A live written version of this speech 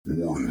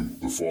Warning,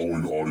 the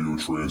following audio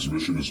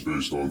transmission is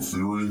based on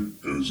theory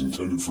and is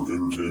intended for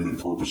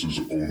entertainment purposes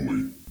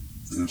only.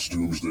 It's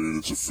Doomsday and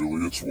its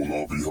affiliates will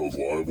not be held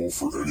liable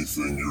for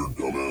anything your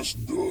dumbass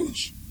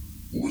does.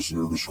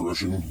 Listener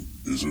discretion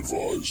is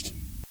advised.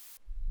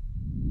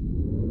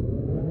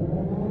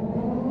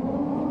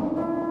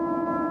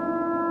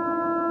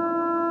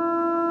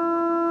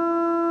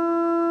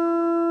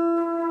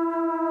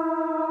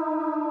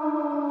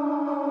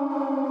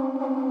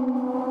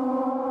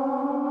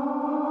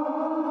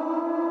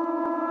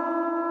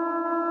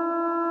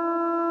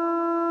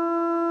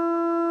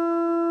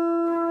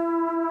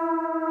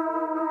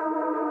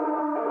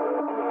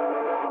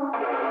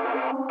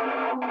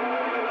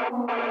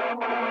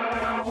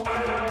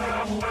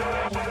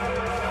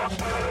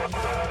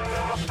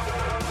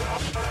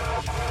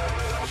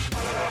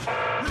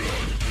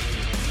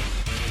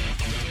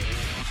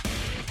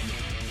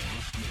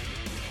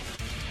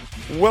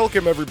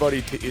 Welcome,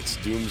 everybody, to It's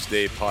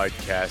Doomsday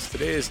Podcast.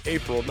 Today is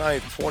April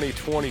 9th,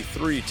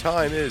 2023.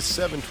 Time is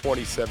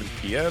 7:27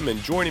 p.m.,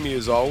 and joining me,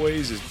 as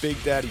always, is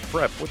Big Daddy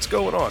Prep. What's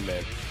going on,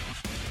 man?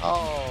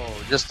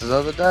 Oh, just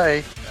another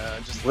day.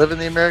 Just living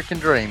the American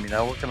dream,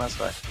 what can I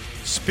say?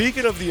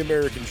 Speaking of the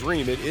American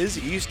dream, it is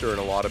Easter, and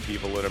a lot of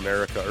people in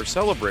America are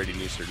celebrating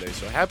Easter Day,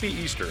 so happy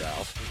Easter,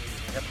 Al.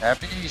 Yep,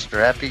 happy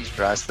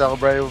Easter. I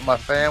celebrated with my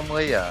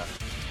family.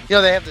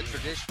 They have the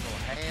traditional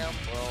ham.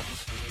 Well,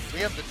 we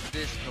have the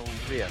traditional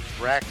ribs,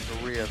 racks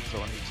of ribs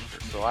on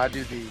Easter. So I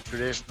do the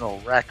traditional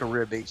rack of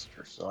rib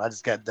Easter. So I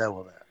just got done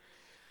with that.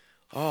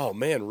 Oh,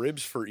 man,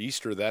 ribs for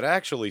Easter. That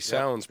actually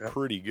sounds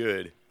pretty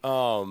good.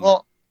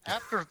 Well,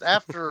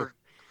 after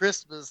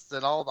Christmas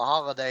and all the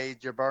holidays,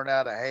 you burn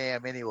out a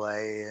ham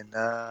anyway. And,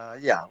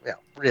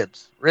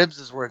 ribs. Ribs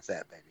is where it's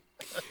at, baby.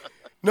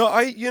 No,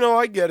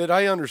 I get it.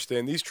 I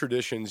understand these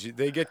traditions.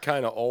 They get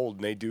kind of old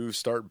and they do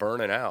start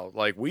burning out.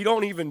 Like, we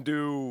don't even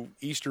do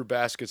Easter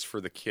baskets for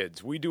the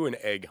kids. We do an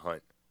egg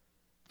hunt.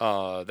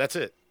 That's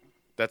it.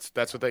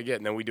 That's what they get.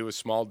 And then we do a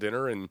small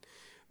dinner, and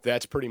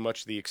that's pretty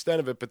much the extent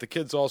of it. But the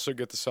kids also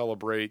get to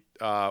celebrate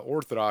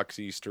Orthodox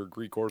Easter,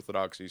 Greek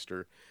Orthodox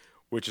Easter,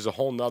 which is a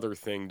whole nother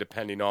thing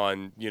depending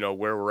on,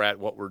 where we're at,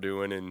 what we're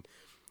doing, and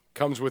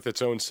comes with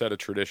its own set of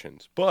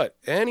traditions. But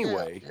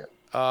anyway,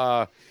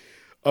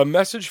 a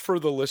message for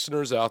the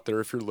listeners out there,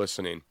 if you're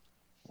listening.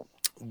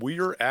 We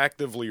are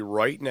actively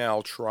right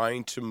now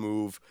trying to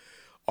move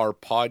our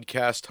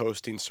podcast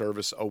hosting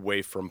service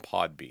away from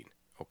Podbean,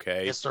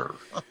 okay? Yes, sir.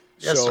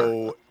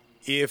 So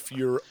if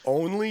you're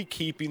only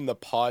keeping the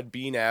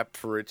Podbean app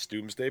for its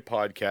Doomsday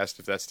Podcast,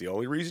 if that's the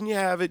only reason you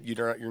have it,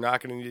 you're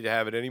not going to need to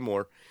have it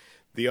anymore.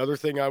 The other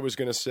thing I was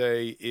going to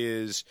say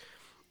is,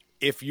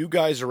 if you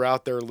guys are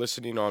out there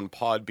listening on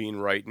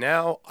Podbean right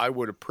now, I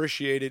would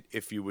appreciate it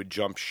if you would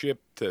jump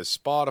ship to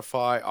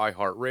Spotify,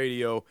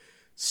 iHeartRadio,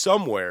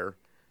 somewhere,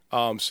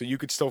 so you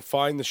could still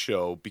find the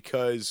show,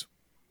 because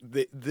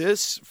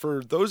this,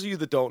 for those of you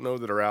that don't know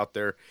that are out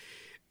there,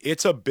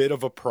 it's a bit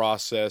of a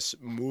process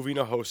moving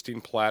a hosting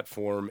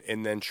platform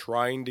and then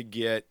trying to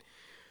get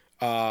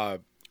our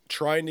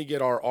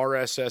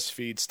RSS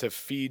feeds to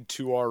feed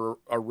to our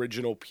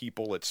original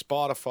people at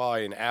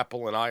Spotify and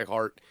Apple and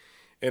iHeart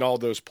and all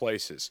those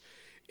places.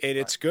 And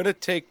it's going to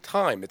take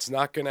time. It's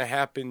not going to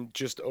happen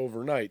just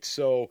overnight.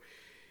 So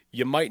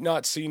you might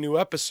not see new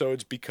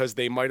episodes because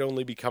they might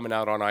only be coming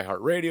out on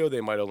iHeartRadio.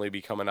 They might only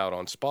be coming out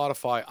on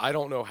Spotify. I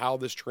don't know how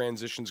this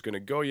transition is going to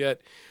go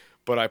yet,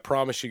 but I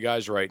promise you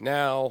guys right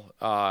now,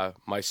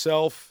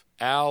 myself,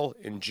 Al,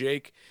 and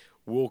Jake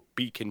will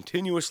be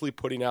continuously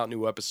putting out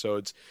new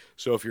episodes.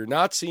 So if you're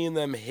not seeing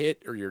them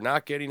hit or you're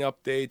not getting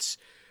updates,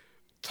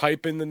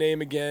 type in the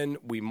name again.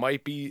 We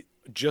might be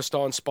just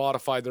on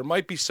Spotify. There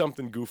might be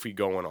something goofy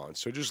going on.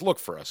 So just look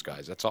for us,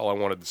 guys. That's all I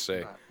wanted to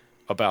say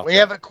about that. We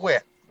haven't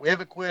quit. We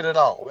haven't quit at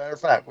all. Matter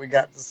of fact, we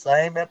got the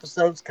same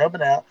episodes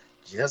coming out,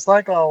 just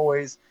like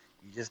always.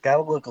 You just got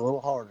to look a little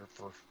harder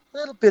for a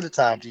little bit of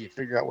time till you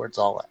figure out where it's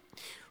all at.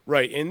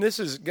 Right, and this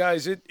is,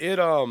 guys,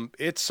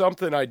 it's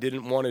something I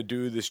didn't want to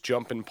do, this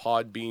jumping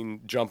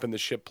the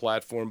ship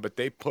platform, but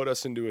they put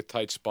us into a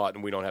tight spot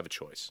and we don't have a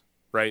choice,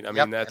 right? I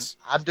mean, that's...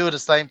 I'm doing the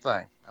same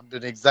thing. I'm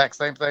doing the exact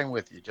same thing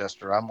with you,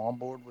 Jester. I'm on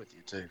board with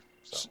you, too.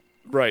 So.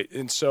 Right,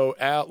 and so,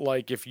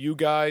 if you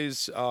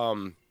guys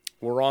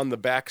were on the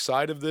back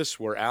side of this,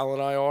 where Al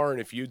and I are,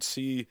 and if you'd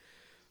see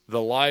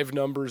the live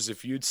numbers,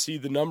 if you'd see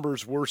the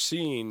numbers we're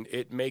seeing,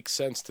 it makes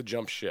sense to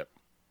jump ship.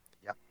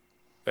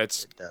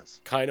 That's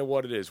kind of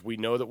what it is. We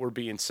know that we're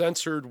being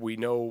censored. We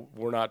know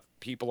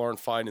people aren't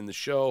finding the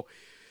show.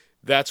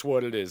 That's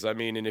what it is. I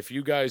mean, and if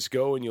you guys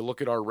go and you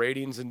look at our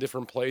ratings in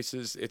different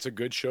places, it's a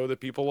good show that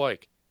people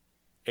like.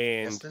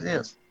 And yes, it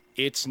is.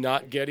 It's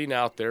not getting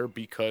out there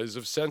because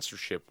of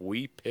censorship.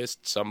 We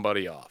pissed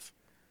somebody off.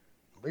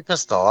 We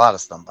pissed a lot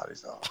of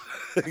somebody's off.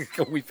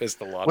 We pissed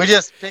a lot. We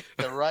just picked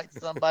the right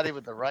somebody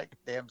with the right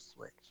damn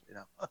switch,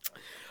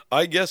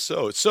 I guess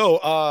so.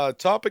 So,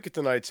 topic of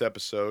tonight's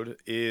episode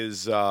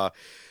is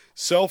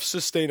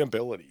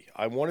self-sustainability.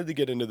 I wanted to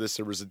get into this.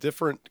 There was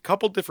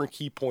couple different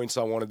key points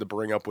I wanted to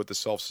bring up with the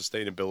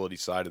self-sustainability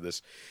side of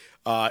this.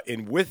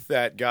 And with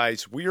that,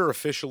 guys, we are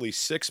officially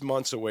 6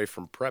 months away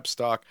from Prep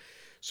Stock.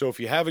 So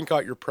if you haven't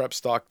got your Prep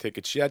Stock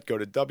tickets yet, go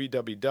to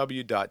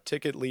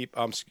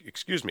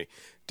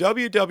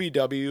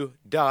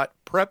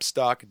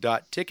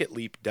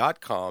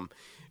www.prepstock.ticketleap.com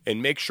and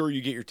make sure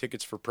you get your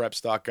tickets for Prep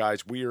Stock,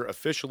 guys. We are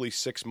officially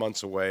 6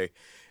 months away,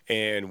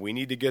 and we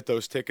need to get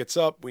those tickets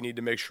up. We need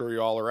to make sure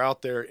you all are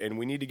out there, and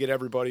we need to get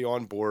everybody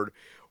on board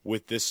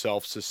with this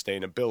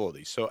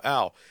self-sustainability. So,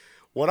 Al,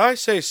 when I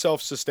say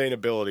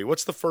self-sustainability,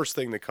 what's the first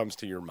thing that comes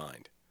to your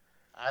mind?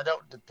 I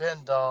don't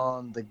depend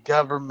on the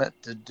government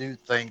to do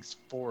things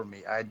for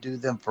me. I do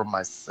them for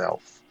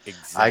myself.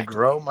 Exactly. I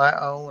grow my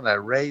own, I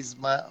raise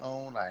my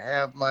own, I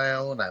have my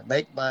own, I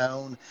make my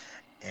own,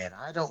 and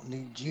I don't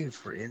need you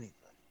for anything.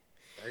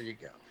 There you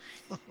go.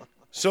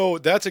 So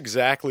that's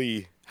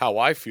exactly how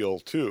I feel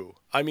too.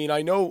 I mean,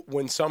 I know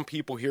when some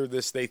people hear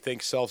this, they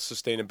think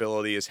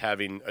self-sustainability is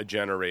having a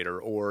generator,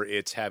 or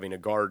it's having a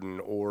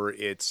garden, or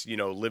it's,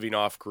 living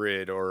off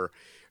grid, or,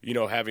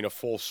 having a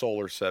full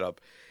solar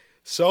setup.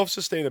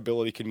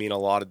 Self-sustainability can mean a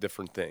lot of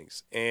different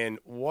things. And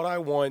what I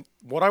want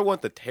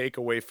the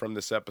takeaway from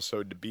this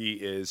episode to be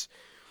is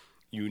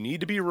you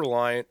need to be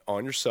reliant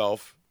on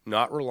yourself,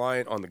 not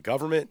reliant on the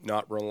government,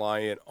 not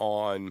reliant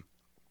on,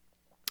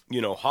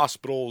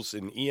 hospitals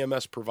and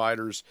EMS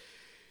providers.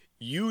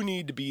 You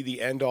need to be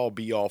the end-all,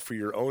 be-all for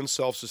your own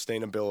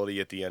self-sustainability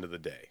at the end of the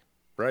day,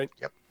 right?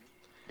 Yep.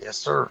 Yes,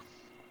 sir.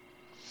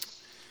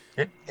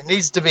 It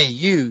needs to be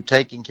you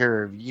taking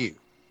care of you.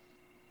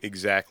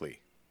 Exactly.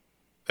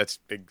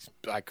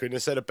 I couldn't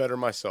have said it better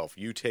myself.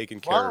 You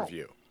taking care of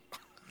you.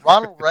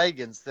 Ronald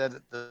Reagan said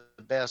it the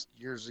best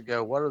years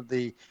ago. What are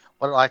the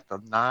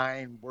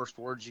 9 worst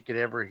words you could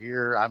ever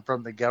hear? I'm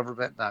from the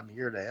government and I'm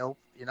here to help.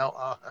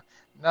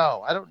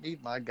 No, I don't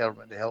need my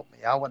government to help me.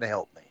 I want to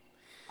help me.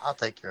 I'll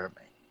take care of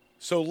me.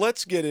 So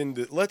let's get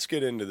into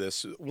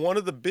this. One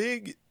of the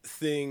big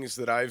things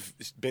that I've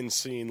been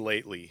seeing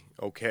lately,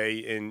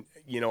 okay, and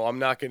I'm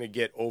not going to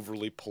get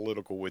overly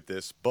political with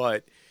this,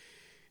 but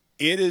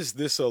it is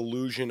this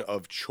illusion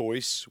of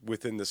choice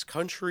within this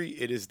country.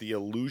 It is the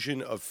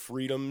illusion of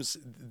freedoms.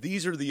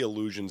 These are the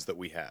illusions that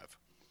we have,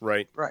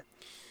 right? Right.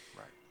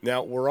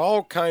 Now, we're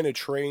all kind of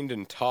trained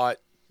and taught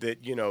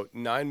that,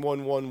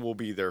 911 will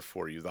be there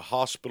for you. The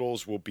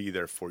hospitals will be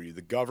there for you.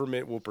 The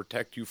government will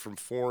protect you from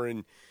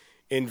foreign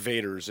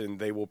invaders, and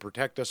they will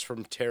protect us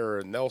from terror,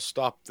 and they'll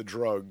stop the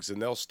drugs,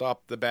 and they'll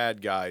stop the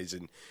bad guys,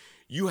 and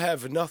you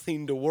have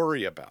nothing to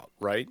worry about,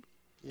 right?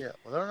 Yeah,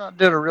 well, they're not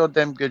doing a real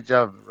damn good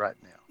job of it right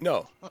now.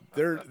 No,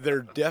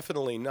 they're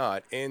definitely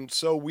not. And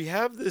so we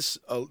have this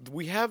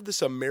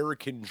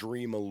American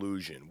dream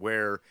illusion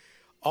where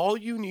all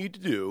you need to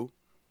do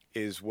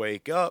is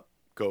wake up,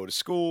 go to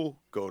school,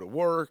 go to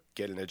work,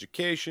 get an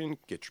education,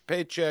 get your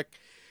paycheck,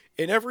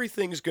 and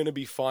everything's going to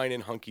be fine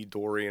and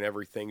hunky-dory, and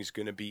everything's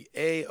going to be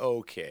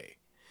A-okay.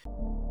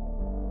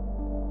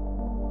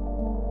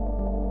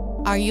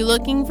 Are you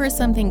looking for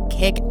something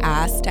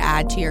kick-ass to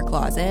add to your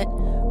closet?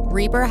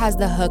 Reaper has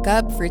the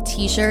hookup for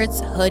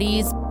t-shirts,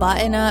 hoodies,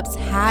 button-ups,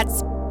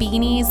 hats,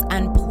 beanies,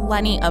 and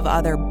plenty of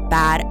other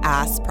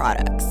badass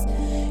products.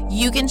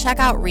 You can check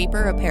out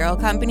Reaper Apparel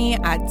Company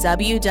at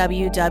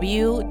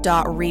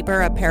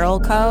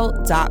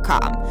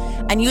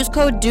www.reaperapparelco.com and use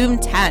code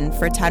DOOM10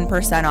 for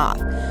 10%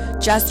 off.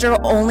 Jester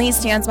only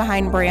stands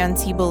behind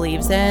brands he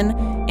believes in,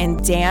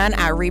 and Dan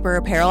at Reaper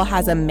Apparel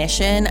has a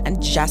mission,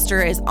 and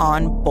Jester is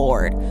on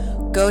board.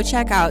 Go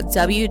check out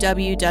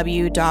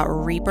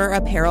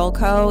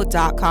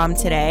www.reaperapparelco.com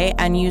today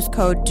and use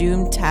code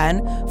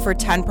DOOM10 for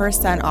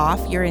 10%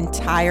 off your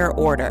entire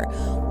order.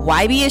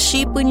 Why be a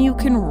sheep when you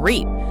can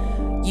reap?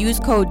 Use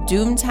code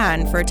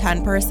DOOM10 for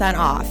 10%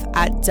 off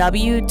at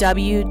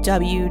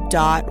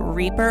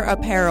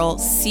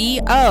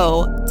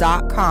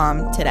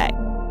www.reaperapparelco.com today.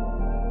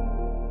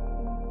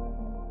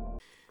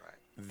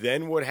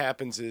 Then what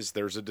happens is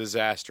there's a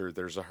disaster,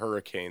 there's a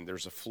hurricane,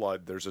 there's a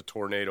flood, there's a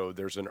tornado,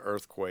 there's an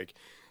earthquake,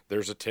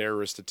 there's a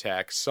terrorist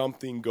attack.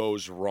 Something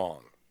goes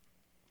wrong.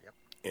 Yep.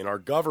 And our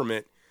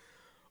government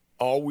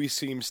always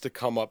seems to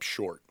come up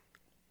short.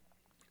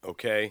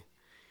 Okay?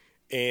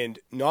 And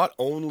not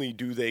only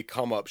do they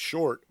come up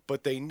short,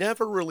 but they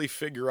never really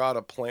figure out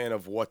a plan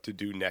of what to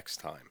do next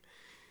time.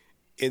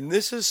 And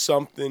this is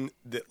something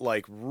that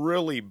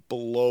really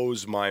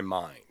blows my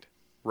mind,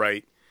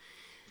 right?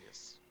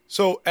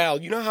 So,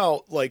 Al, you know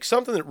how,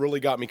 something that really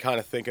got me kind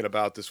of thinking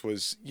about this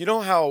was,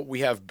 how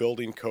we have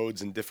building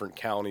codes in different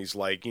counties,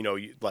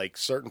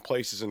 certain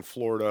places in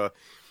Florida,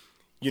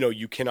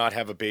 you cannot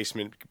have a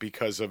basement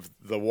because of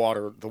the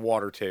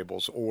water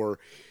tables, or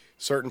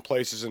certain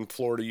places in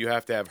Florida, you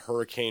have to have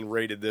hurricane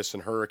rated this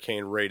and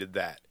hurricane rated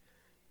that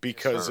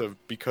because of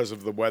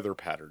the weather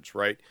patterns,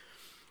 right?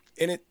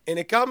 And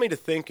it got me to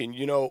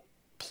thinking,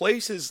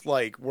 places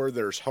like where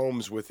there's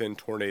homes within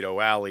Tornado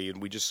Alley,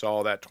 and we just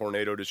saw that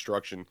tornado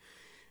destruction,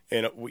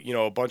 and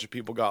a bunch of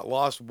people got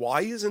lost.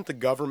 Why isn't the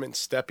government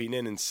stepping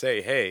in and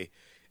say, hey,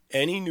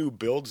 any new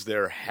builds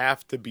there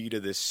have to be to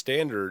this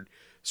standard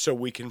so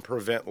we can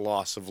prevent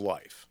loss of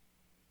life,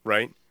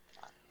 right?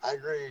 I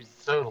agree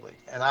totally.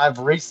 And I've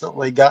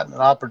recently gotten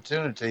an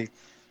opportunity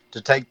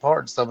to take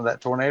part in some of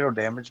that tornado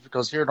damage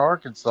because here in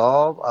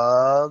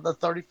Arkansas, the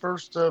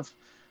 31st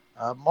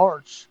of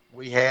March,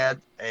 we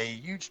had a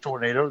huge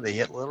tornado that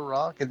hit Little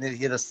Rock and then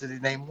hit a city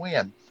named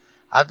Wynn.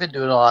 I've been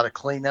doing a lot of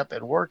cleanup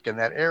and work in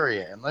that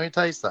area. And let me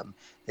tell you something.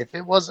 If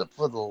it wasn't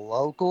for the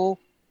local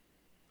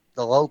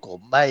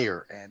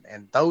mayor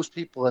and those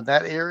people in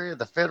that area,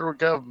 the federal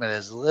government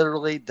has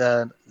literally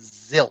done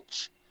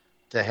zilch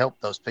to help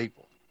those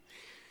people.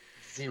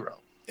 Zero.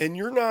 And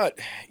you're not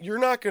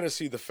going to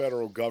see the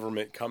federal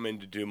government come in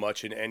to do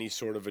much in any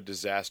sort of a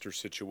disaster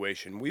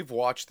situation. We've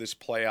watched this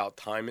play out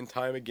time and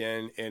time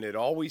again, and it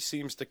always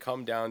seems to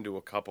come down to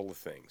a couple of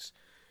things.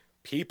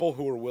 People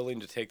who are willing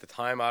to take the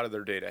time out of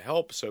their day to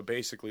help, so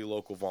basically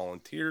local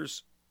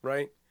volunteers,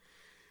 right?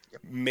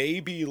 Yep.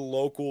 Maybe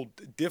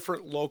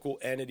different local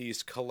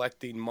entities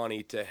collecting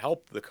money to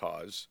help the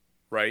cause,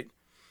 right?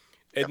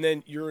 And yep.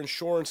 Then your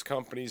insurance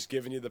company's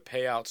giving you the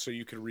payout so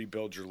you can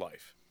rebuild your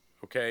life,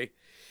 okay?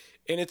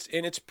 And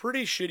it's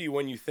pretty shitty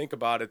when you think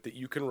about it that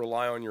you can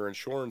rely on your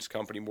insurance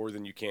company more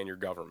than you can your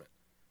government.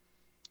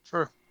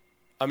 Sure.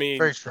 I mean,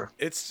 very true.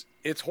 It's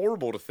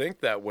horrible to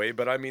think that way,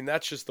 but I mean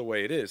that's just the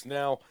way it is.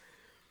 Now,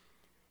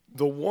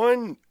 the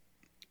one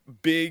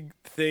big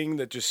thing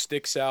that just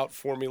sticks out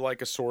for me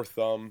like a sore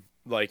thumb,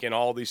 like in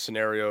all these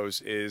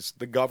scenarios, is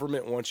the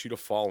government wants you to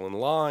fall in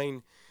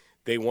line.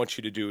 They want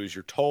you to do as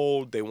you're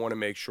told. They want to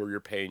make sure you're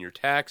paying your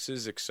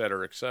taxes, et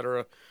cetera, et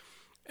cetera.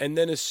 And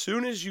then as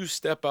soon as you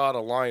step out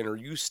of line or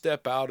you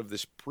step out of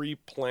this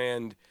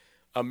pre-planned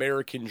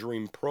American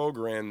Dream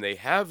program they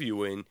have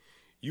you in,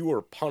 you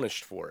are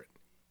punished for it,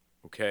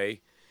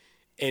 okay?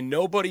 And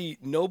nobody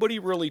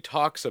really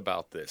talks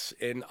about this.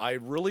 And I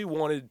really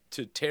wanted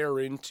to tear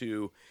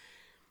into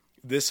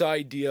this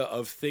idea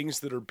of things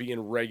that are being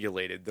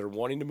regulated. They're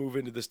wanting to move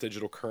into this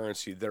digital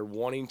currency. They're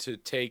wanting to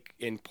take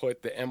and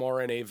put the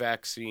mRNA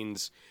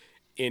vaccines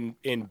in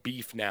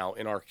beef now,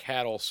 in our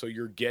cattle, so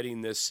you're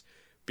getting this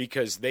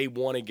because they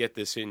want to get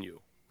this in you,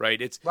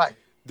 right? It's right.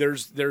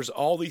 There's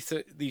all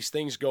these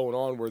things going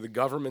on where the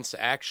government's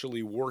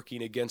actually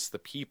working against the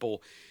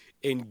people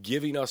and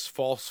giving us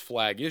false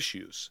flag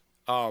issues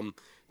to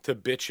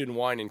bitch and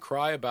whine and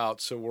cry about,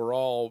 so we're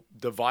all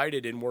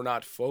divided and we're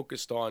not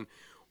focused on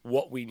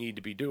what we need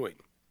to be doing,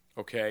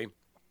 okay?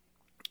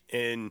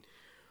 And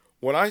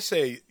when I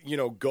say,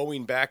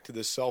 going back to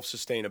the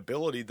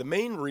self-sustainability, the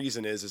main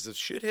reason is if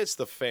shit hits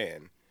the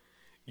fan,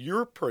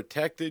 you're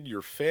protected,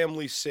 your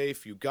family's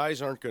safe, you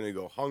guys aren't going to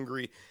go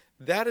hungry.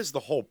 That is the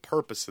whole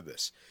purpose of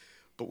this.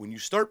 But when you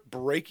start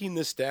breaking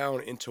this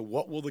down into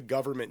what will the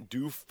government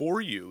do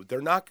for you,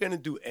 they're not going to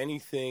do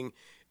anything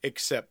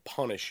except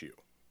punish you,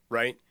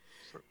 right?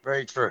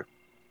 Very true.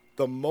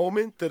 The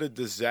moment that a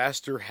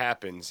disaster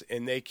happens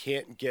and they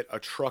can't get a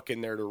truck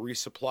in there to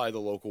resupply the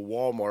local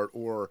Walmart,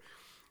 or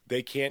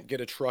they can't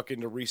get a truck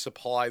in to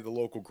resupply the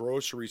local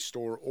grocery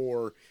store,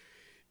 or,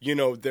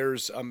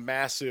 there's a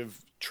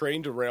massive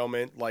train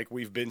derailment like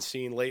we've been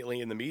seeing lately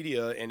in the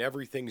media and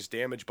everything's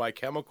damaged by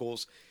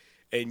chemicals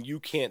and you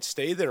can't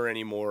stay there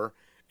anymore,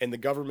 and the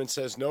government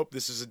says, nope,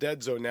 this is a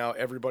dead zone now,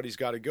 everybody's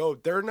got to go.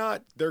 They're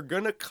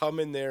going to come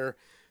in there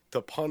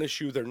to punish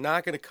you. They're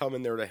not going to come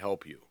in there to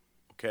help you,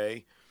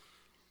 okay?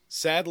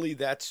 Sadly,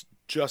 that's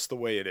just the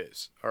way it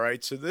is, all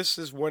right? So this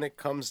is when it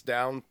comes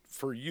down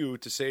for you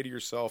to say to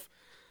yourself,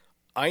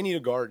 I need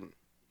a garden.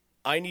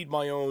 I need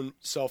my own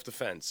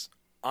self-defense.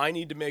 I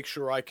need to make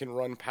sure I can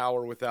run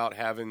power without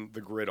having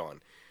the grid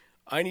on.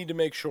 I need to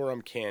make sure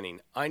I'm canning.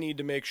 I need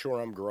to make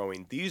sure I'm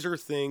growing. These are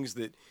things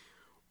that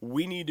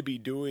we need to be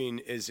doing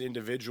as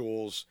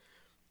individuals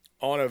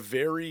on a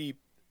very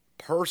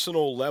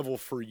personal level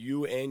for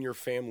you and your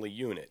family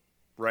unit,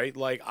 right?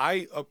 Like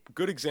a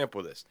good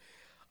example of this.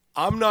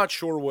 I'm not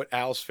sure what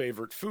Al's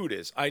favorite food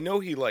is. I know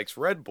he likes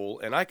Red Bull,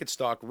 and I could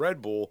stock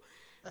Red Bull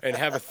and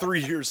have a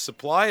 3 years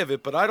supply of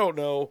it, but I don't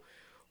know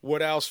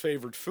what Al's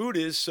favorite food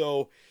is.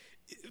 So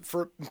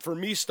for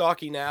me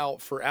stocking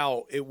out for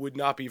Al, it would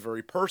not be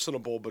very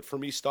personable, but for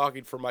me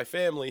stocking for my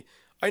family,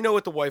 I know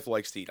what the wife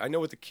likes to eat. I know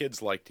what the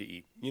kids like to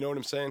eat. You know what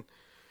I'm saying?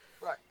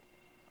 Right.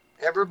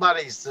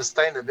 Everybody's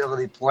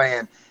sustainability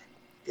plan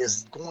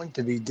is going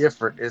to be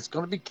different. It's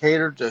going to be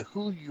catered to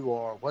who you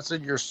are, what's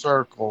in your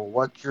circle,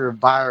 what your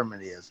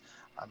environment is.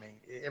 I mean,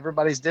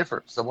 everybody's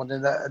different. Someone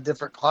in a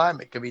different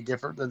climate could be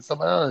different than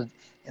someone else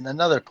in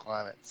another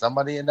climate.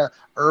 Somebody in an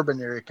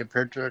urban area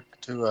compared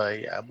to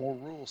a more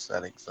rural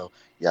setting. So,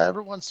 yeah,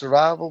 everyone's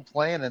survival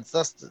plan and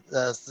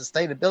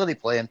sustainability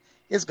plan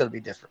is going to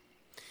be different.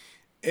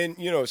 And,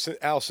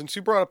 Al, since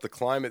you brought up the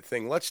climate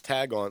thing, let's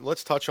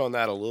touch on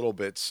that a little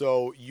bit.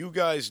 So you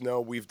guys know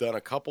we've done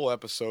a couple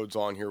episodes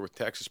on here with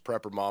Texas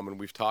Prepper Mom, and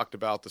we've talked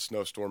about the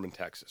snowstorm in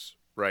Texas,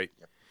 right?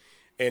 Yep.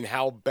 And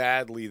how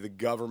badly the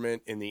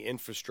government and the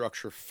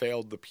infrastructure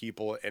failed the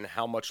people and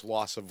how much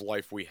loss of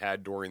life we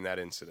had during that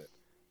incident,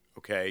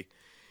 okay?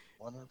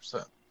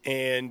 100%.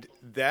 And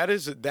that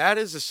is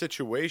a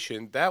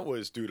situation that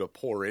was due to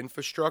poor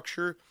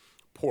infrastructure,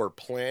 poor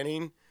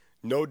planning,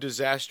 no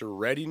disaster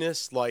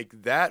readiness.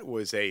 Like, that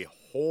was a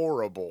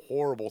horrible,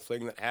 horrible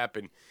thing that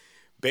happened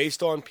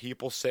based on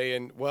people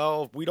saying,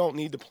 well, we don't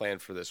need to plan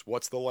for this.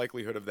 What's the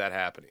likelihood of that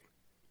happening?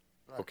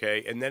 Right.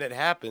 Okay, and then it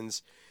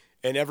happens,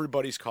 and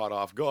everybody's caught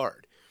off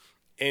guard.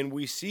 And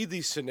we see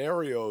these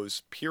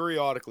scenarios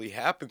periodically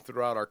happen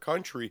throughout our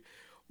country.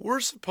 We're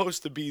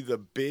supposed to be the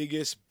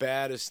biggest,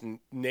 baddest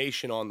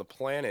nation on the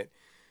planet,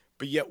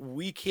 but yet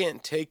we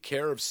can't take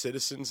care of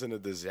citizens in a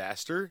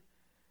disaster.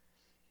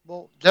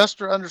 Well, just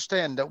to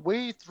understand that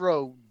we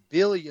throw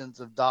billions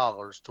of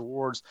dollars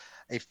towards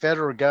a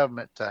federal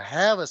government to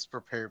have us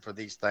prepared for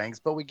these things,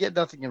 but we get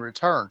nothing in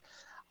return.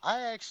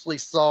 I actually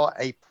saw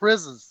a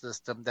prison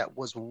system that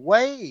was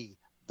way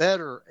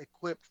better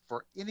equipped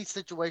for any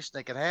situation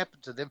that could happen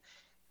to them.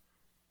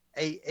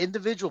 A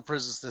individual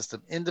prison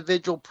system,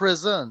 individual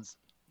prisons.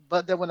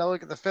 But then when I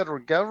look at the federal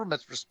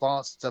government's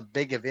response to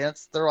big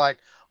events, they're like,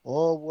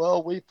 oh,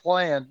 well, we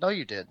planned. No,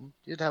 you didn't.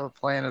 You didn't have a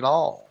plan at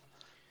all.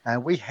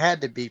 And we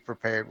had to be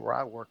prepared where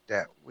I worked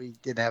at. We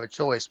didn't have a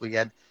choice. We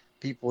had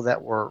people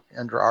that were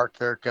under our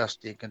care,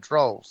 custody, and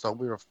control. So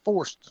we were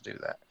forced to do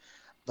that.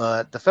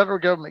 But the federal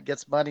government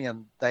gets money,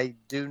 and they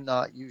do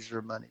not use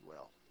your money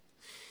well.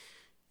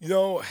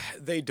 No,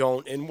 they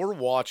don't. And we're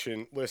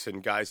watching.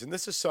 Listen, guys, and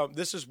this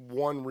is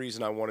one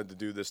reason I wanted to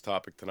do this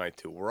topic tonight,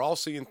 too. We're all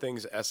seeing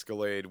things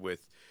escalate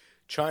with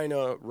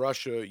China,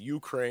 Russia,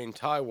 Ukraine,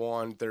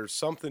 Taiwan. There's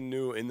something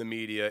new in the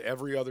media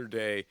every other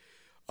day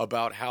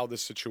about how the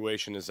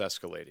situation is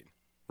escalating,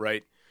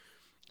 right?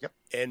 Yep.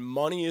 And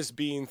money is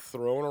being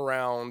thrown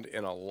around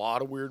in a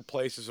lot of weird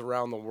places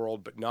around the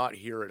world, but not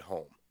here at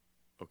home,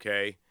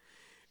 okay?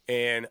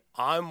 And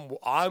I'm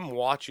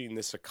watching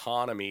this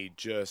economy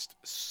just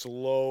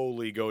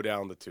slowly go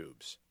down the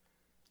tubes.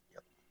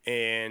 Yep.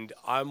 And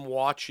I'm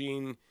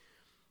watching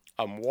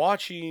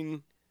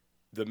the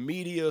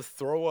media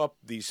throw up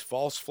these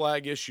false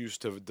flag issues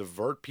to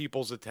divert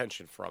people's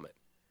attention from it.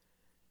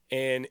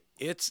 And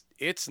it's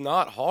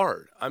not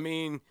hard. I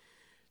mean,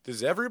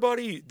 did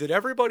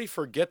everybody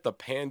forget the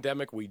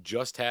pandemic we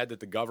just had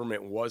that the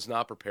government was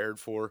not prepared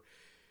for?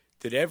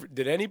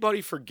 Did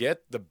anybody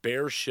forget the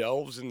bare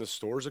shelves in the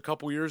stores a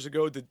couple years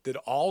ago? Did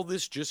all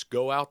this just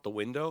go out the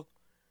window?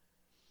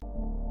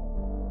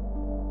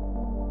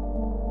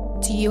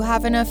 Do you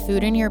have enough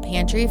food in your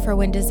pantry for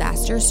when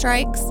disaster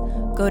strikes?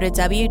 Go to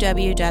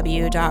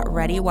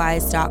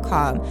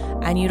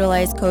www.readywise.com and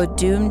utilize code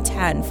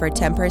DOOM10 for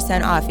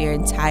 10% off your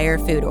entire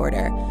food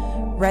order.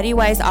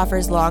 ReadyWise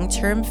offers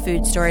long-term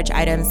food storage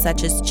items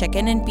such as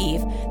chicken and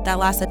beef that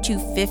last up to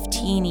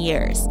 15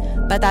 years.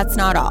 But that's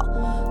not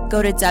all.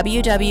 Go to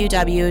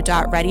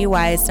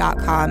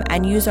www.readywise.com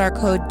and use our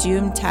code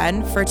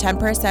DOOM10 for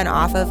 10%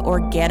 off of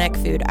organic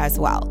food as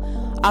well.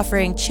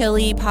 Offering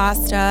chili,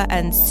 pasta,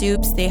 and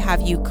soups, they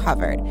have you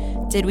covered.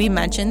 Did we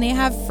mention they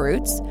have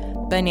fruits?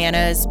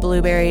 Bananas,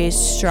 blueberries,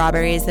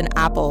 strawberries, and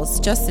apples,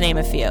 just to name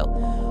a few.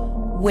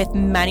 With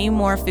many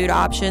more food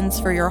options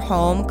for your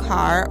home,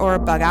 car, or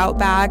bug-out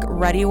bag,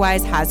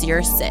 ReadyWise has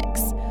your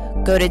six.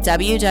 Go to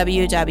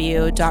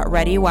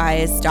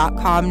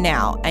www.readywise.com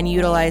now and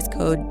utilize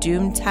code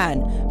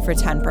DOOM10 for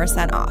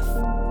 10% off.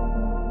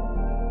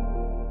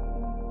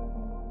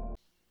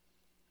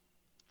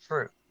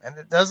 True. And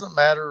it doesn't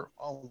matter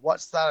on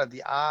what side of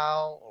the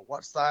aisle or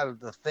what side of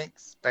the think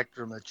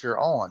spectrum that you're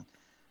on,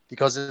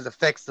 because it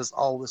affects us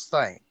all the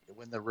same.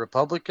 When the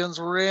Republicans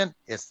were in,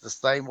 it's the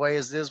same way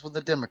as it is with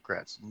the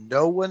Democrats.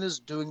 No one is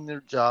doing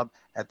their job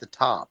at the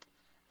top,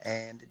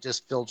 and it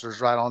just filters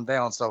right on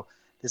down. So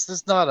this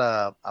is not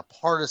a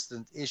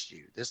partisan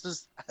issue. This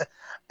is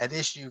an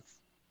issue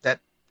that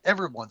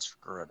everyone's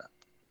screwing up,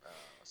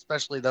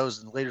 especially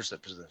those in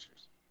leadership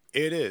positions.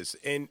 It is.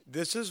 And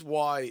this is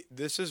why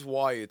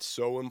it's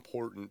so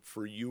important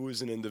for you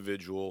as an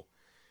individual,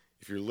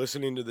 if you're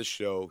listening to the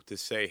show, to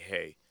say,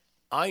 hey,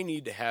 I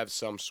need to have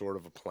some sort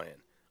of a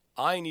plan.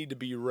 I need to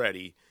be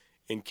ready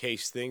in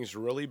case things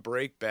really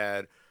break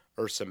bad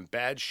or some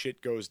bad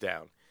shit goes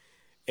down.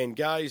 And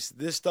guys,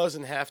 this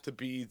doesn't have to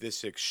be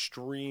this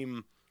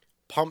extreme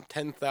pump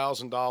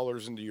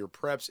 $10,000 into your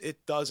preps.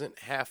 It doesn't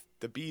have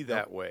to be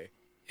that way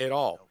at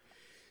all.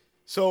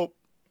 So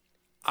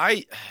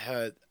I'll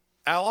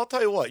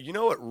tell you what,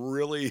 what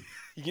really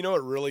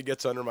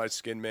gets under my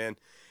skin, man,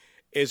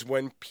 is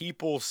when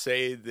people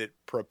say that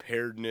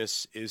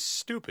preparedness is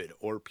stupid,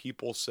 or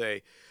people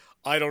say,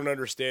 I don't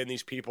understand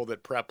these people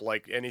that prep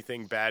like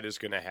anything bad is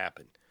going to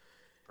happen.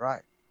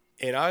 Right.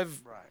 And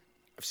I've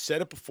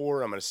said it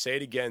before, I'm going to say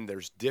it again,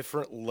 there's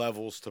different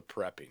levels to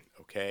prepping,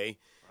 okay?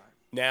 Right.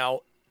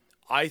 Now,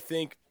 I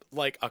think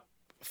like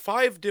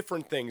 5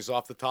 different things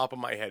off the top of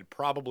my head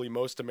probably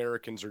most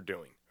Americans are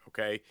doing,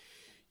 okay?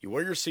 You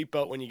wear your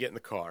seatbelt when you get in the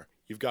car.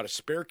 You've got a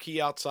spare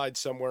key outside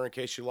somewhere in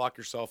case you lock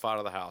yourself out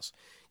of the house.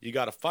 You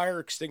got a fire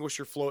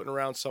extinguisher floating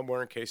around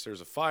somewhere in case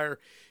there's a fire.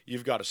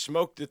 You've got a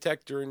smoke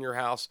detector in your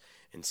house.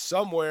 And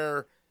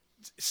somewhere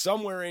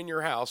in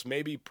your house,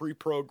 maybe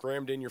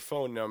pre-programmed in your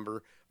phone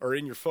number or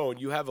in your phone,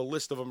 you have a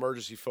list of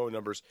emergency phone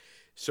numbers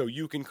so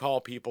you can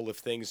call people if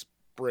things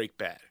break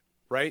bad,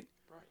 right?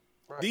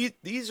 Right.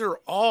 These are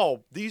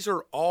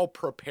all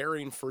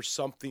preparing for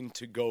something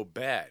to go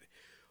bad.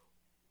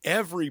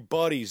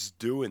 Everybody's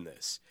doing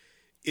this.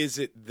 Is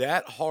it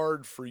that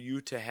hard for you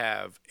to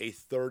have a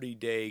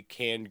 30-day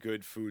canned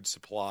good food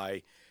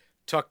supply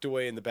tucked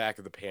away in the back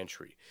of the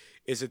pantry?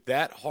 Is it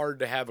that hard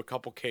to have a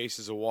couple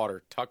cases of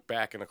water tucked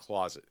back in a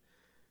closet?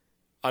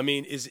 I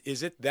mean, is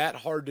it that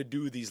hard to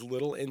do these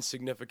little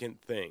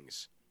insignificant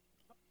things?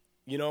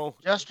 You know?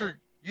 Jester,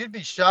 you'd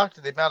be shocked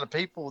at the amount of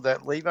people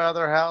that leave out of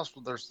their house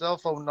with their cell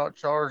phone not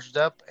charged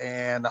up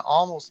and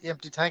almost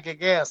empty tank of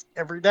gas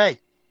every day.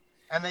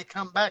 And they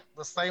come back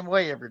the same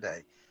way every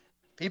day.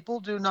 People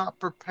do not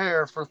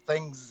prepare for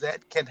things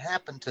that can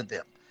happen to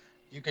them.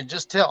 You can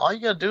just tell. All you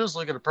got to do is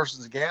look at a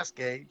person's gas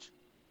gauge.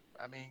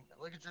 I mean,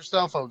 look at your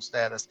cell phone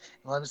status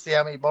and let me see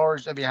how many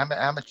bars,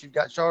 how much you've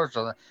got charged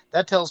on it.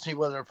 That tells me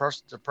whether a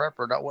person's a prepper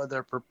or not, whether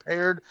they're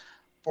prepared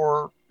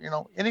for,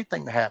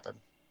 anything to happen.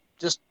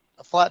 Just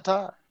a flat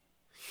tire.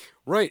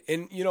 Right.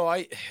 And,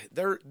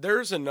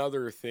 there's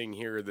another thing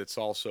here that's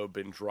also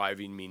been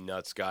driving me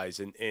nuts, guys.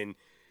 And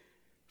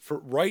for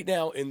right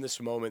now in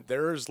this moment,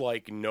 there is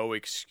like no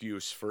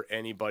excuse for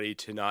anybody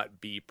to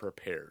not be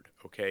prepared.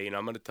 Okay. And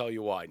I'm going to tell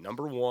you why.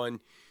 Number one,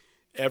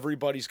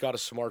 everybody's got a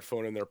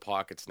smartphone in their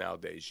pockets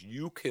nowadays.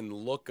 You can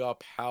look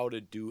up how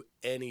to do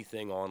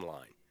anything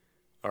online.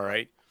 All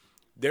right.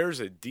 There's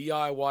a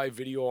DIY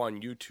video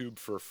on YouTube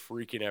for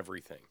freaking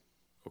everything.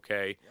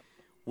 Okay. Yep.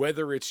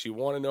 Whether it's you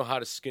want to know how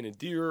to skin a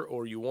deer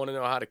or you want to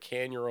know how to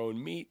can your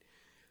own meat,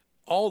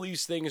 all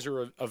these things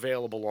are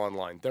available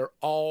online. They're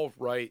all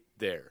right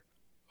there.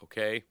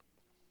 Okay.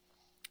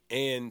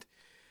 And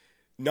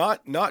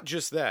not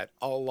just that.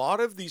 A lot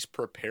of these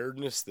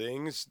preparedness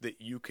things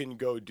that you can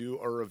go do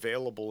are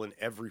available in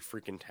every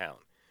freaking town.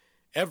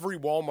 Every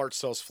Walmart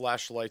sells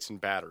flashlights and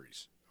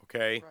batteries.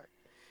 Okay. Right.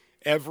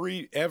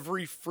 Every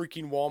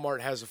freaking Walmart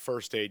has a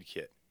first aid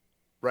kit.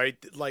 Right?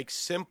 Like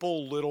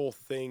simple little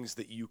things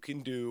that you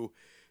can do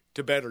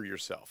to better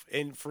yourself.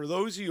 And for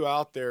those of you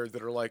out there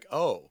that are like,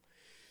 oh,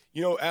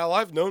 Al,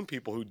 I've known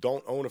people who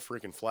don't own a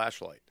freaking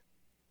flashlight.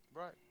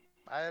 Right.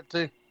 I have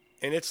too.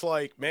 And it's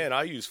like, man,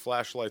 I use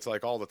flashlights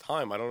like all the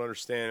time. I don't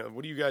understand.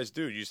 What do you guys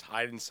do? You just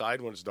hide inside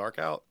when it's dark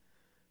out?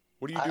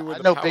 What do you do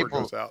when the power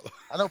goes out?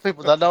 I know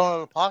people that don't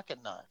own a pocket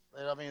knife.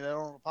 They don't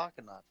own a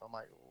pocket knife. I'm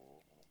like,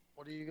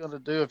 what are you going to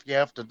do if you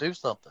have to do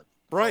something?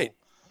 Right.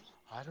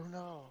 Oh, I don't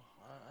know.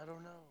 I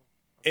don't know.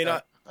 Okay.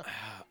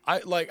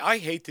 And I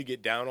hate to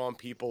get down on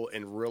people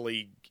and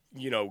really,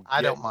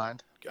 I don't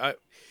mind.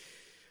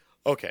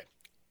 Okay.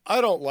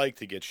 I don't like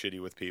to get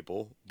shitty with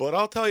people, but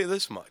I'll tell you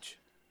this much.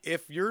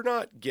 If you're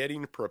not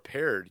getting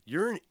prepared,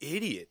 you're an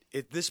idiot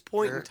at this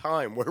point in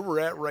time where we're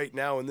at right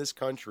now in this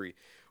country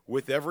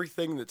with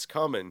everything that's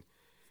coming.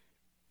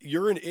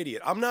 You're an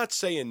idiot. I'm not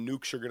saying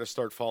nukes are going to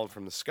start falling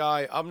from the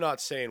sky. I'm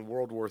not saying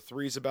World War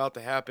III is about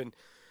to happen,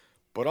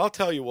 but I'll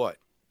tell you what.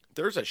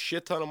 There's a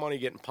shit ton of money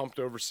getting pumped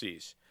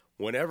overseas.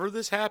 Whenever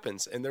this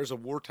happens and there's a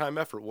wartime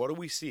effort, what do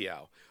we see,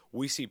 Al?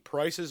 We see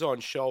prices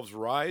on shelves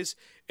rise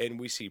and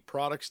we see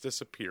products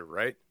disappear,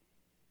 right?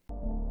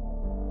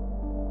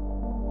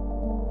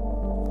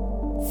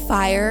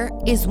 Fire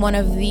is one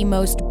of the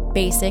most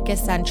basic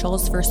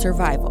essentials for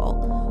survival.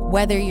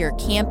 Whether you're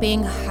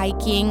camping,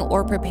 hiking,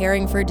 or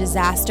preparing for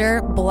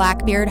disaster,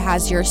 Blackbeard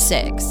has your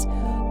six.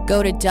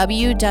 Go to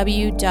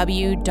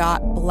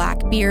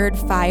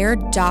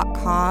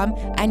www.blackbeardfire.com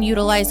and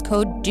utilize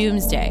code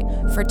Doomsday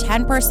for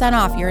 10%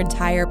 off your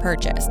entire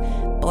purchase.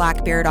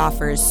 Blackbeard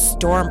offers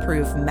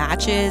stormproof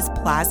matches,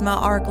 plasma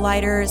arc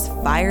lighters,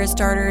 fire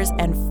starters,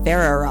 and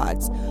ferro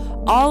rods,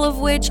 all of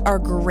which are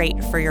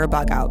great for your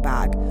bug out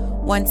bag.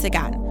 Once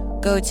again,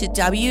 go to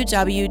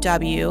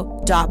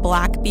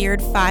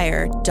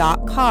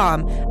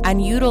www.blackbeardfire.com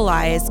and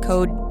utilize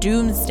code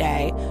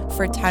Doomsday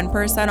for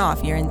 10%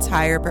 off your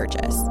entire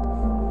purchase.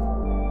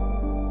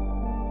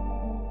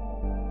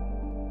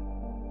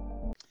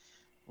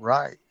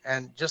 Right.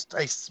 And just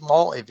a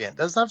small event.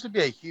 Doesn't have to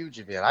be a huge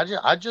event.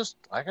 I just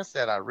like I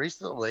said, I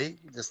recently,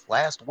 this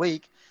last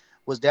week,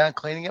 was down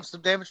cleaning up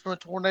some damage from a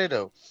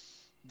tornado.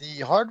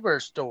 The hardware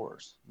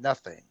stores,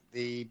 nothing.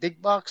 The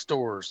big box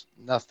stores,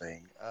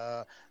 nothing.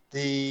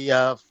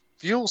 The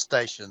fuel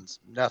stations,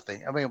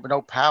 nothing. I mean,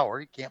 no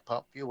power. You can't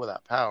pump fuel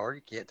without power.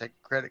 You can't take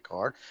a credit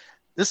card.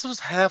 This was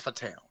half a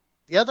town.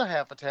 The other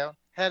half of town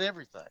had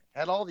everything,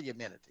 had all the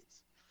amenities.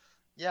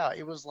 Yeah,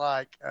 it was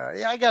like,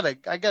 I got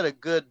a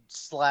good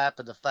slap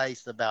in the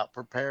face about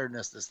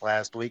preparedness this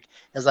last week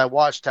as I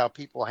watched how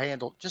people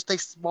handled just a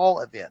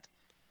small event,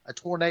 a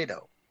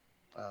tornado.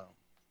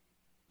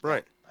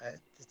 Right.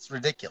 It's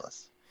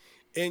ridiculous.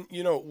 And,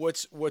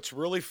 what's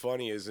really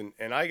funny is,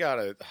 and I got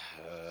to,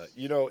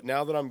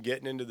 now that I'm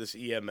getting into this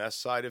EMS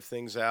side of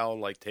things, Al,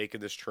 and like taking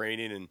this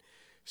training and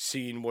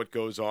seeing what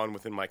goes on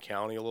within my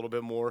county a little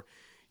bit more,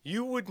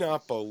 you would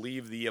not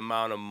believe the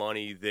amount of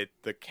money that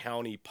the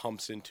county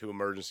pumps into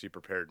emergency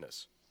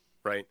preparedness,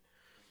 right?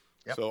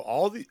 Yep. So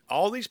all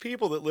these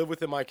people that live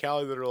within my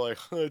county that are like,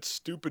 it's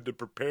stupid to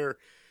prepare,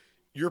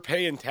 you're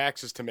paying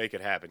taxes to make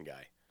it happen,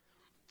 guy.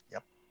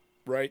 Yep.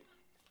 Right?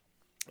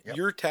 Yep.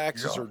 Your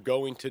taxes are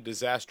going to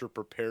disaster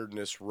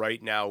preparedness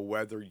right now,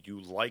 whether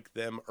you like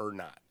them or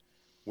not.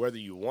 Whether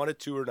you want it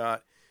to or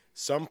not,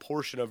 some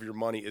portion of your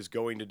money is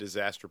going to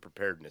disaster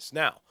preparedness.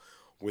 Now,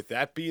 with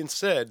that being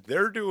said,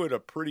 they're doing a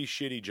pretty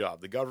shitty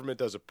job. The government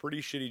does a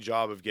pretty shitty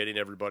job of getting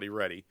everybody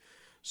ready.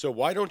 So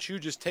why don't you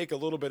just take a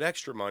little bit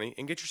extra money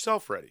and get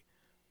yourself ready?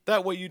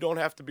 That way you don't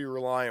have to be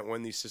reliant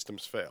when these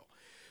systems fail.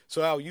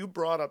 So, Al, you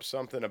brought up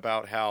something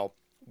about how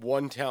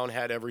one town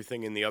had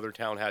everything and the other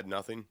town had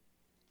nothing.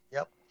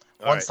 Yep.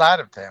 All One right. side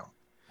of town.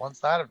 One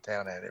side of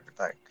town had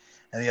everything,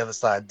 and the other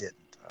side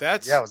didn't.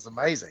 That's yeah, it was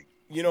amazing.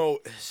 You know,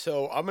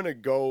 so I'm going to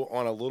go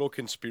on a little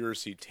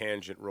conspiracy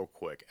tangent real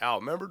quick. Al,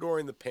 remember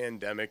during the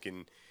pandemic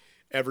and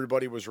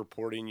everybody was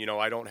reporting, you know,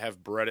 I don't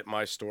have bread at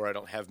my store, I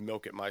don't have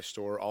milk at my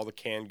store, all the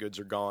canned goods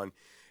are gone.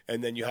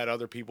 And then you had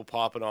other people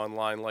popping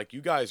online like,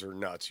 you guys are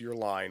nuts, you're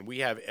lying. We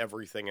have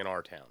everything in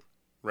our town,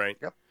 right?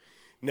 Yep.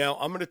 Now,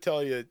 I'm going to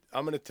tell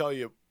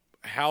you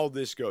how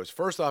this goes.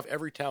 First off,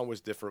 every town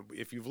was different.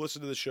 If you've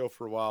listened to the show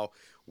for a while,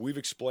 we've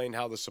explained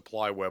how the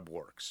supply web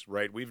works,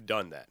 right? We've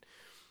done that.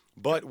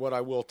 But what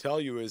I will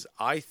tell you is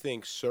I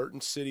think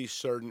certain cities,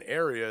 certain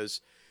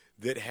areas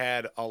that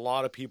had a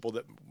lot of people,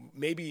 that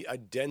maybe a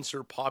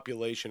denser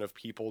population of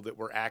people that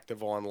were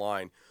active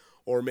online,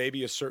 or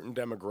maybe a certain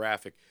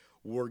demographic,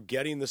 were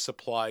getting the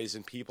supplies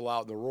and people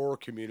out in the rural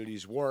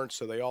communities weren't,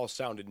 so they all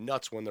sounded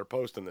nuts when they're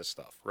posting this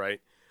stuff,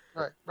 right?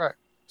 Right.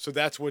 So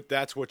that's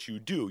what you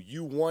do.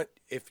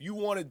 If you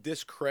want to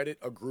discredit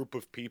a group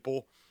of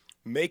people,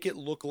 make it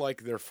look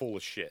like they're full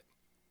of shit.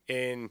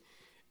 And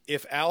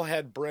if Al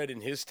had bread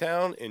in his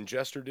town and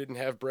Jester didn't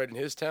have bread in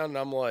his town, and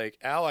I'm like,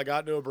 Al, I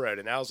got no bread.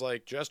 And Al's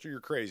like, Jester,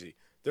 you're crazy.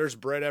 There's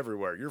bread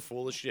everywhere. You're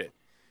full of shit.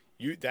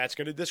 That's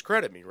going to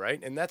discredit me,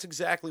 right? And that's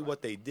exactly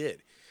what they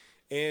did.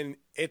 And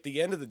at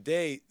the end of the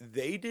day,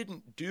 they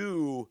didn't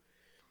do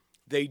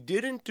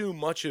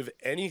much of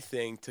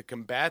anything to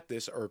combat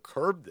this or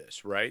curb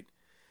this, right?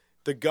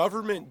 The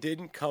government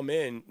didn't come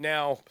in.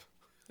 Now,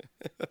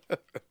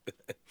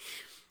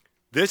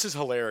 this is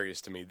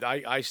hilarious to me.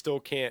 I still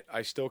can't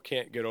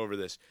get over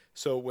this.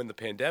 So when the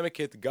pandemic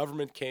hit, the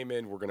government came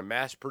in. We're going to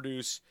mass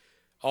produce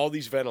all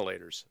these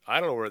ventilators. I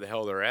don't know where the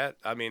hell they're at.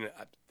 I mean,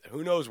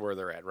 who knows where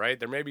they're at, right?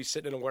 They're maybe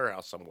sitting in a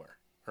warehouse somewhere,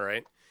 all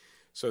right?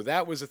 So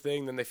that was a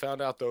thing. Then they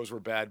found out those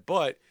were bad.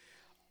 But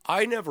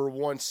I never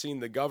once seen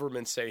the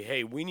government say,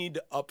 hey, we need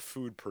to up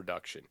food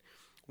production.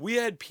 We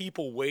had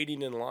people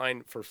waiting in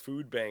line for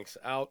food banks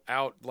out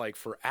like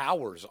for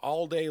hours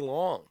all day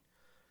long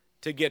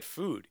to get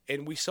food.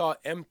 And we saw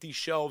empty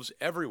shelves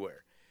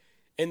everywhere.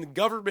 And the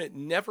government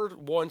never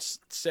once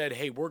said,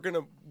 hey, we're going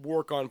to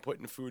work on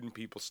putting food in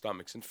people's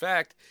stomachs. In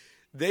fact,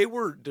 they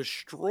were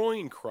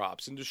destroying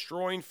crops and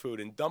destroying food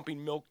and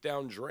dumping milk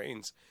down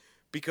drains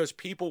because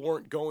people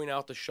weren't going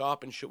out to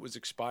shop and shit was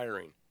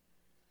expiring.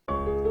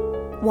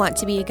 Want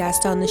to be a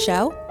guest on the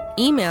show?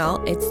 Email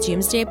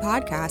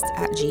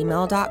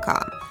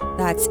itsdoomsdaypodcast@gmail.com.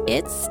 That's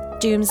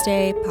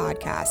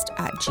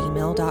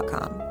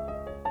itsdoomsdaypodcast@gmail.com.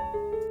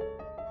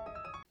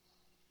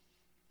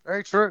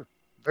 Very true.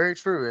 Very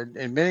true. And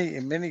in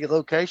many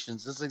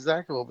locations, this is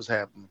exactly what was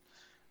happening.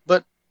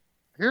 But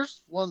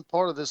here's one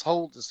part of this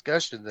whole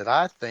discussion that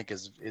I think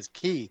is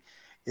key,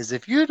 is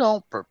if you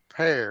don't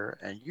prepare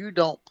and you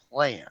don't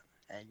plan,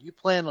 and you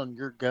plan on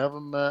your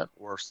government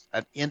or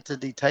an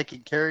entity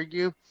taking care of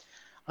you,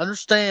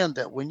 understand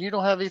that when you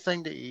don't have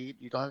anything to eat,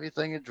 you don't have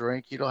anything to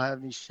drink, you don't have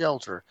any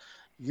shelter,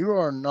 you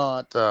are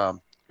not you're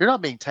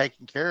not being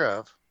taken care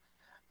of.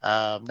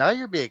 Now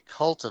you're being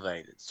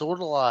cultivated, sort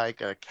of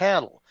like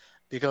cattle,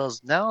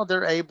 because now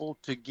they're able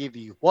to give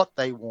you what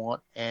they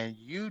want, and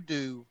you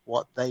do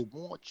what they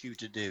want you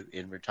to do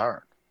in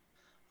return.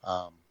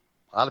 A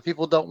lot of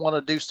people don't want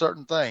to do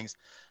certain things,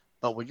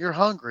 but when you're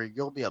hungry,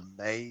 you'll be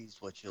amazed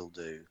what you'll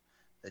do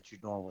that you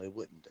normally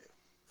wouldn't do.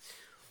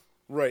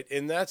 Right,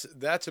 and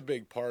that's a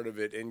big part of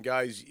it. And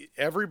guys,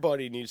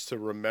 everybody needs to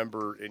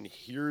remember and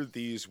hear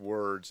these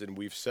words, and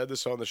we've said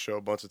this on the show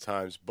a bunch of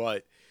times,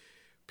 but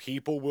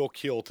people will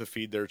kill to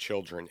feed their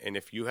children. And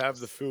if you have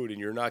the food and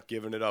you're not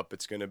giving it up,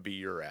 it's going to be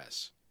your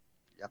ass.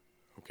 Yep.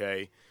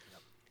 Okay?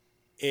 Yep.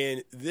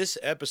 And this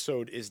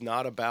episode is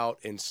not about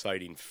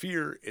inciting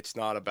fear. It's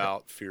not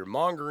about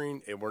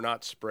fear-mongering, and we're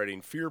not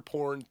spreading fear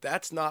porn.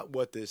 That's not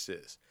what this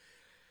is.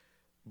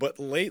 But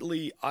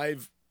lately,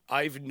 I've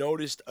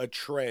noticed a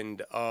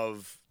trend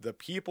of the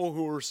people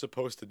who are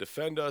supposed to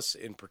defend us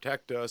and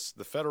protect us,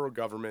 the federal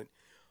government,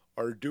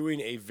 are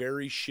doing a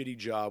very shitty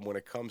job when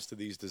it comes to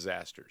these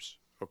disasters.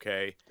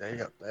 Okay? They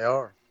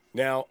are.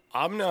 Now,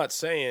 I'm not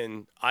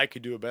saying I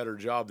could do a better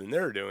job than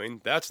they're doing.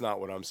 That's not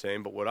what I'm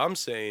saying. But what I'm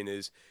saying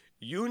is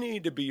you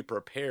need to be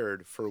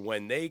prepared for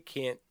when they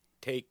can't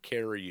take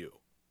care of you,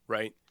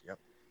 right? Yep.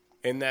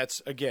 And that's,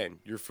 again,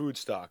 your food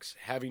stocks,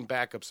 having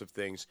backups of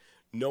things,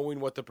 knowing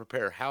what to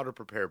prepare, how to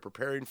prepare,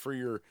 preparing for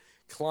your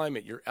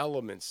climate, your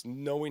elements,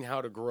 knowing how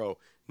to grow,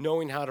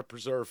 knowing how to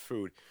preserve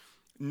food,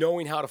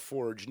 knowing how to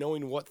forage,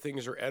 knowing what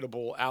things are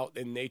edible out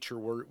in nature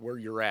where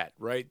you're at,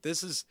 right?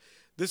 This is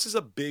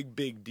a big,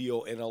 big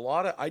deal. And a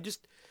lot of,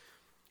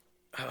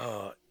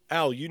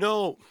 Al, you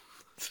know,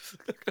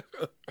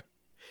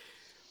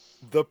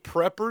 The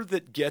prepper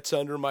that gets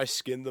under my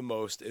skin the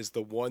most is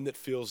the one that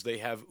feels they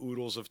have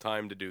oodles of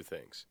time to do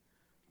things.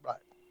 Right.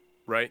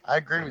 Right? I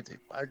agree with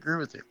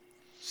you.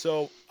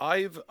 So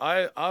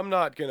I'm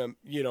not going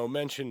to,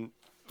 mention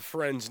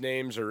friends'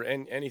 names or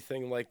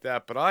anything like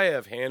that, but I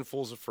have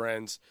handfuls of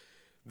friends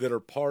that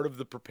are part of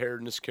the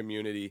preparedness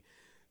community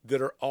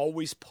that are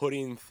always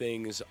putting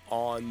things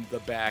on the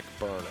back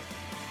burner.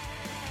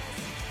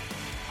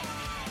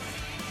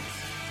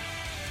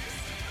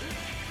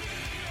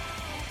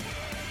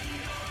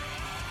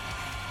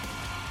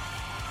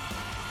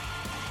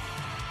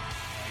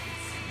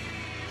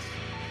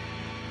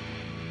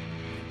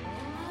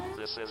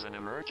 This is an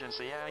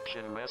emergency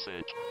action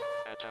message.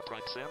 At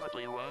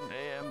approximately 1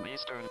 a.m.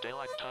 Eastern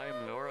Daylight Time,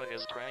 NORAD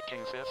is tracking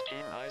 15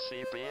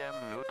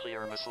 ICBM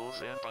nuclear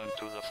missiles inbound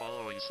to the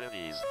following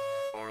cities: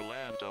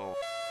 Orlando,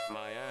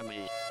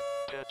 Miami,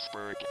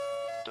 Pittsburgh,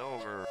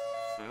 Dover,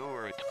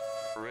 Newark,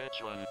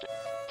 Richland,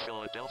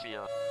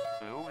 Philadelphia,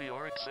 New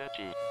York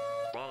City,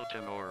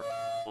 Baltimore,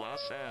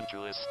 Los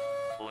Angeles,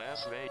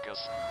 Las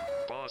Vegas,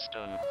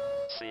 Boston,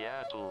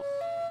 Seattle,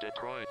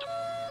 Detroit.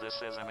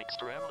 This is an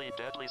extremely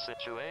deadly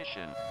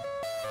situation.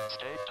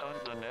 Stay tuned.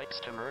 The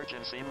next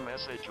emergency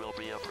message will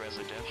be a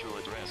presidential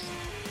address.